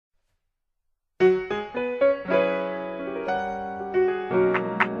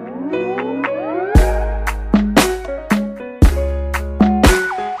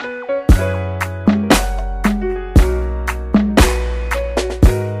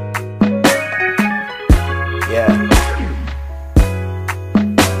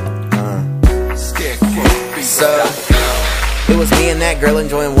that girl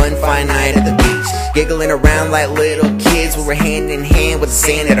enjoying one fine night at the beach, giggling around like little kids. We were hand in hand with the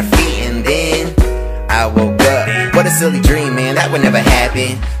sand at our feet. And then I woke up. What a silly dream, man, that would never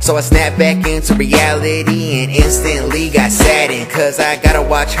happen. So I snapped back into reality and instantly got saddened, cause I gotta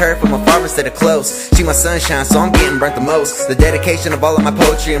watch her from afar instead of close. She my sunshine, so I'm getting burnt the most. The dedication of all of my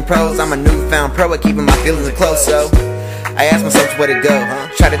poetry and prose. I'm a newfound pro at keeping my feelings close. So I asked myself where to go.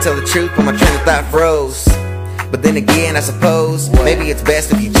 Try to tell the truth, but my train of thought froze. But then again, I suppose maybe it's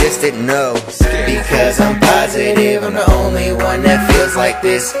best if you just didn't know. Because I'm positive I'm the only one that feels like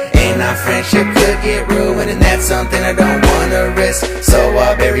this, and our friendship could get ruined, and that's something I don't wanna risk. So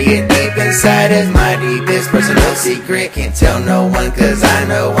I'll bury it deep inside as my deepest personal secret. Can't tell no one, cause I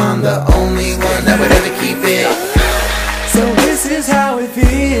know I'm the only one that would ever keep it. So this is how it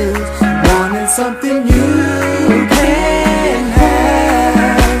feels, wanting something you can't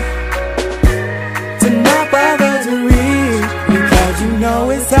have, to not bother to read, because you know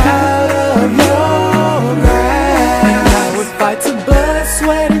it's out of your grasp. And I would fight to blood,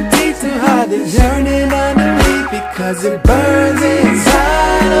 sweat and teeth to hide the yearning underneath, because it burns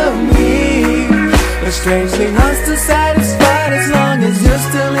inside of me. But strangely I'm still satisfied as long as you're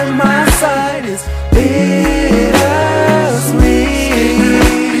still in my sight. It's bittersweet.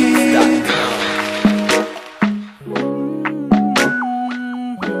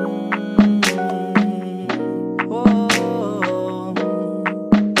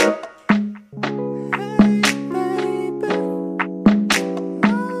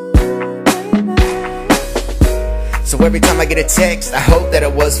 So every time I get a text, I hope that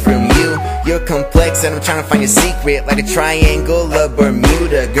it was from you. You're complex and I'm trying to find your secret, like the triangle of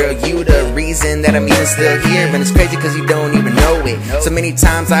Bermuda. Girl, you the reason that I'm even still here, and it's crazy cause you don't even know it. So many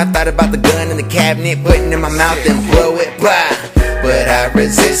times I thought about the gun in the cabinet, putting it in my mouth and blow it, blah. But I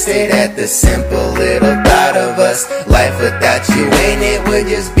resisted at the simple little thought of us. Life without you in it would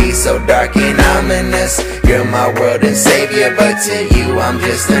just be so dark and ominous. You're my world and savior, but to you I'm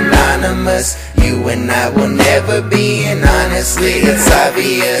just anonymous. You and I will never be, and honestly it's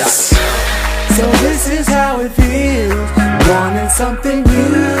obvious. So this is how it feels, wanting something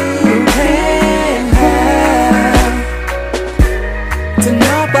you can't have, to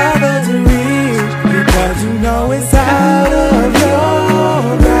not bother to read, because you know it's out of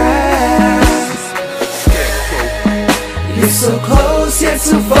your grasp. You're so close yet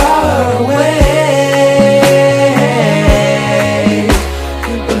so far away,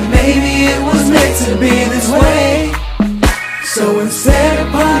 but maybe it was meant to be this way. So instead of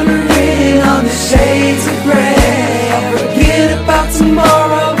pondering on the shades of gray, I'll forget about tomorrow